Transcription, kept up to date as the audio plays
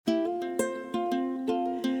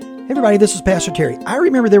everybody, this is Pastor Terry. I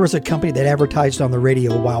remember there was a company that advertised on the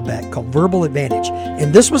radio a while back called Verbal Advantage,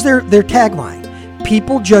 and this was their tagline: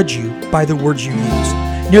 people judge you by the words you use.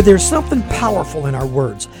 You know, there's something powerful in our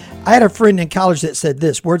words. I had a friend in college that said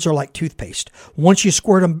this: words are like toothpaste. Once you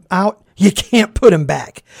squirt them out, you can't put them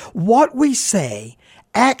back. What we say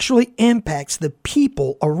actually impacts the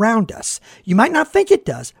people around us. You might not think it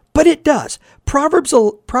does, but it does. Proverbs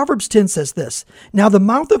 10 says this: now the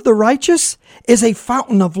mouth of the righteous is a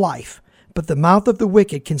fountain of life, but the mouth of the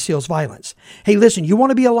wicked conceals violence. Hey, listen, you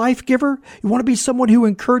want to be a life giver? You want to be someone who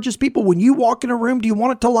encourages people? When you walk in a room, do you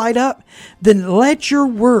want it to light up? Then let your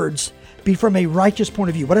words be from a righteous point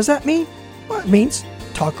of view. What does that mean? Well, it means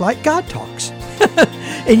talk like God talks.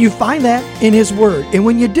 And you find that in His Word. And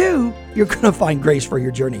when you do, you're going to find grace for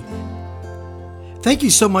your journey. Thank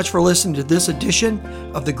you so much for listening to this edition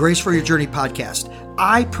of the Grace for Your Journey podcast.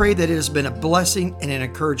 I pray that it has been a blessing and an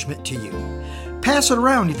encouragement to you. Pass it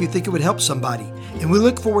around if you think it would help somebody. And we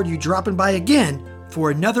look forward to you dropping by again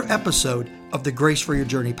for another episode of the Grace for Your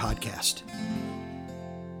Journey podcast.